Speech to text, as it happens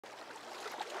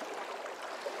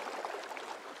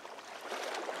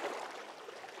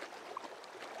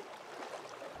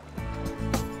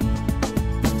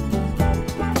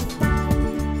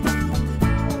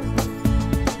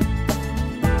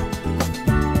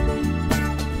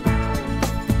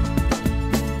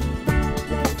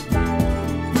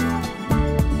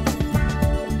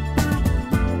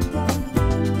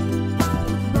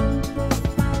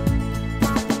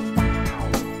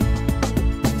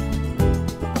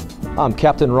I'm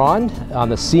Captain Ron. I'm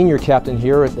the senior captain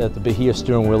here at the Bahia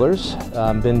Stern Wheelers.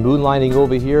 I've been moonlighting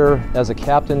over here as a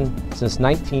captain since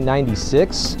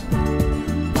 1996.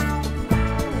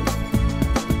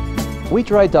 We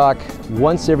dry dock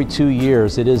once every 2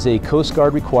 years. It is a Coast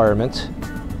Guard requirement.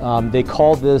 They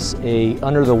call this a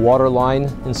under the waterline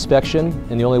inspection,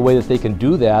 and the only way that they can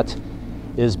do that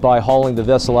is by hauling the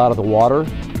vessel out of the water.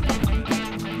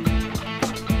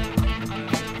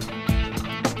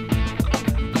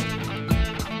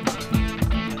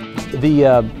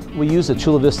 We use the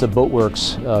Chula Vista Boat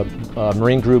Works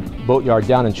Marine Group boatyard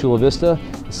down in Chula Vista,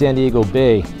 San Diego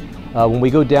Bay. When we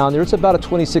go down there, it's about a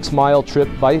 26-mile trip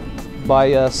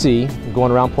by sea,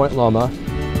 going around Point Loma.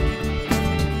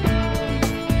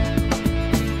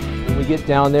 When we get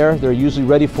down there, they're usually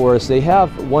ready for us. They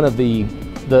have one of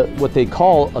what they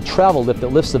call a travel lift that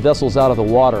lifts the vessels out of the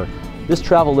water. This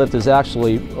travel lift is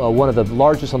actually one of the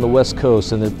largest on the West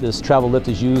Coast, and this travel lift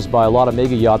is used by a lot of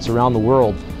mega yachts around the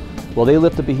world. Well, they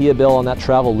lift the Bahia Belle on that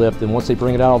travel lift, and once they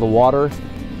bring it out of the water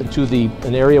into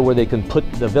an area where they can put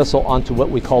the vessel onto what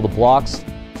we call the blocks.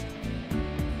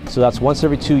 So that's once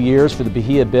every 2 years for the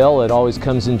Bahia Belle. It always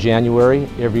comes in January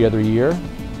every other year.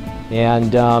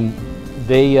 And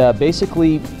they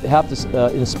basically have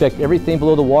to inspect everything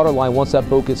below the waterline once that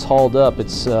boat gets hauled up.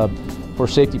 It's for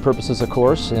safety purposes, of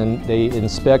course, and they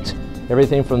inspect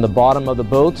everything from the bottom of the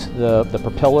boat, the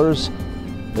propellers,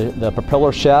 the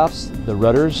propeller shafts, the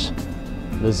rudders,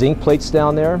 the zinc plates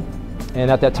down there.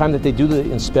 And at that time that they do the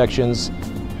inspections,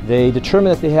 they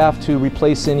determine that they have to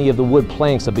replace any of the wood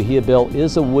planks. The Bahia Belle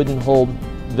is a wooden hulled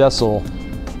vessel,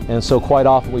 and so quite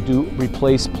often we do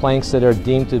replace planks that are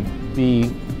deemed to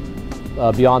be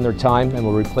beyond their time, and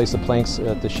we'll replace the planks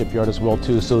at the shipyard as well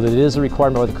too. So that it is a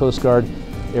requirement by the Coast Guard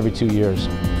every 2 years.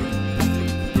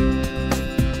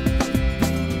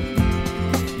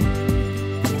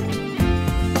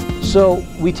 So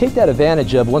we take that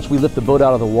advantage of, once we lift the boat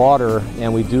out of the water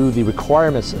and we do the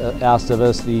requirements asked of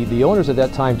us, the owners at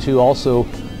that time too also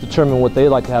determine what they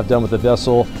like to have done with the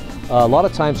vessel. A lot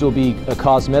of times it will be a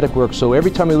cosmetic work, so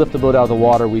every time we lift the boat out of the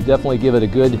water, we definitely give it a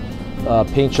good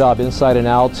paint job inside and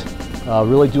out,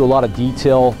 really do a lot of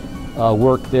detail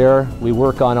work there. We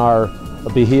work on our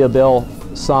Bahia Belle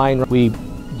sign. We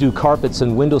do carpets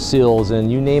and window sills, and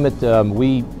you name it,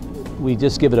 we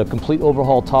just give it a complete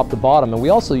overhaul top to bottom. And we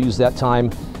also use that time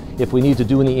if we need to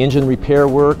do any engine repair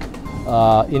work,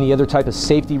 any other type of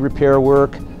safety repair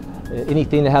work,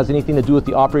 anything that has anything to do with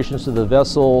the operations of the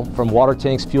vessel, from water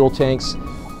tanks, fuel tanks.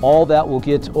 All that will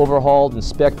get overhauled,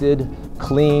 inspected,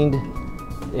 cleaned,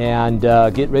 and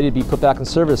get ready to be put back in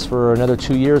service for another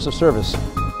 2 years of service.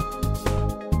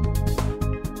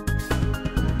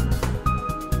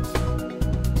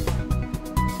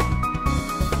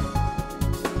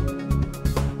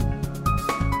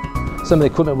 Some of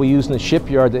the equipment we use in the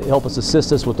shipyard that help us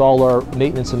assist us with all our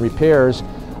maintenance and repairs,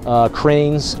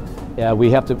 cranes. We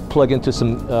have to plug into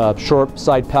some short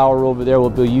side power over there. We'll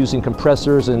be using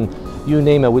compressors and you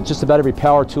name it, with just about every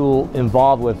power tool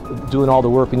involved with doing all the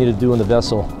work we need to do in the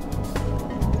vessel.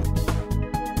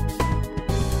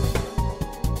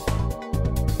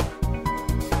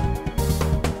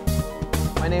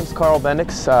 My name's Carl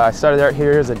Bendix. I started out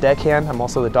here as a deckhand. I'm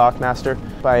also the dock master.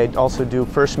 I also do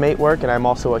first mate work, and I'm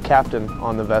also a captain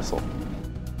on the vessel.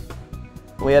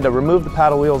 We had to remove the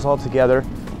paddle wheels altogether.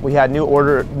 We had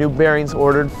new bearings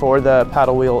ordered for the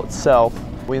paddle wheel itself.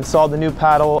 We installed the new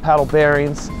paddle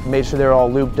bearings, made sure they're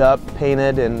all lubed up,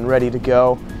 painted, and ready to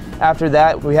go. After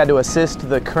that, we had to assist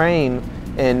the crane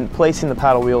in placing the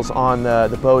paddle wheels on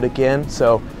the boat again.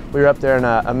 So we were up there in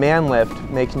a man lift,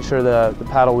 making sure the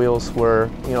paddle wheels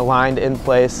were lined in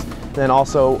place. Then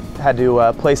also had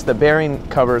to place the bearing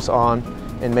covers on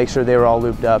and make sure they were all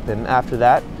lubed up. And after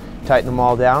that, tighten them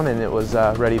all down, and it was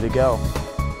ready to go.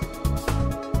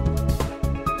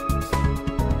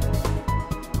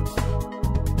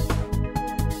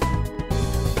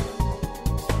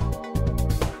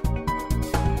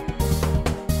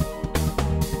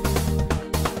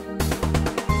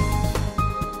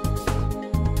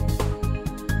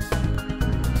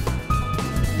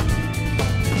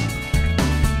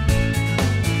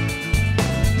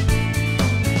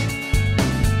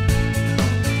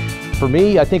 For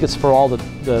me, I think it's for all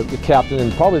the captain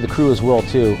and probably the crew as well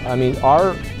too. I mean,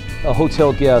 our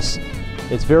hotel guests,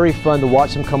 it's very fun to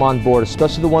watch them come on board,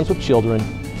 especially the ones with children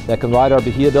that can ride our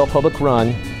Bahia Belle public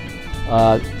run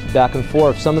back and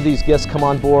forth. Some of these guests come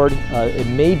on board, it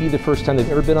may be the first time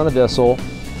they've ever been on a vessel,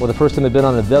 or the first time they've been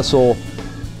on a vessel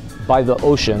by the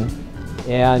ocean.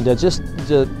 And just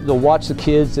to watch the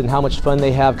kids and how much fun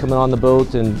they have coming on the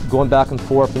boat and going back and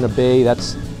forth in the bay,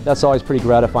 that's always pretty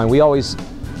gratifying. We always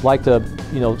like to,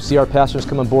 see our passengers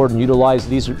come on board and utilize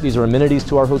these are amenities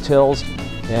to our hotels,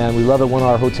 and we love it when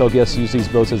our hotel guests use these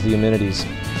boats as the amenities.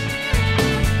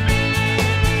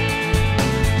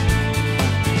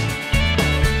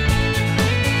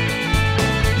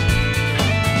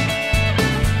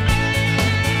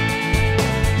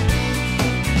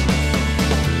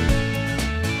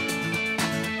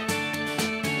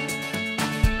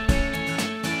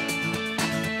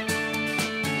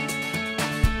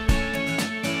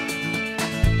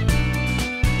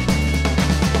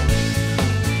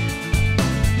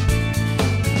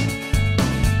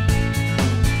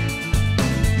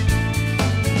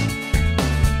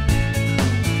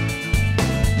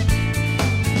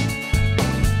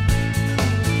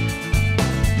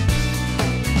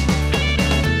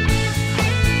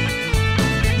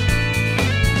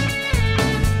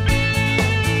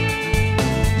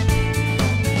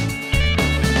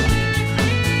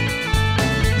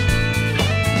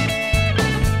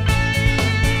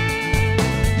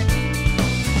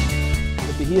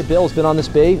 Bahia Belle has been on this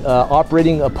bay,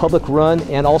 operating a public run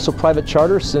and also private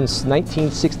charter since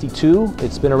 1962.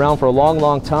 It's been around for a long,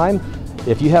 long time.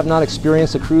 If you have not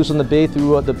experienced a cruise on the bay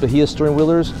through the Bahia Stern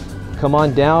Wheelers, come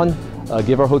on down,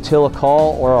 give our hotel a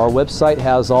call, or our website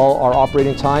has all our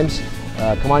operating times.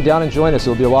 Come on down and join us.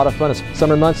 It'll be a lot of fun. It's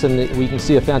summer months and we can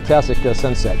see a fantastic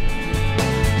sunset.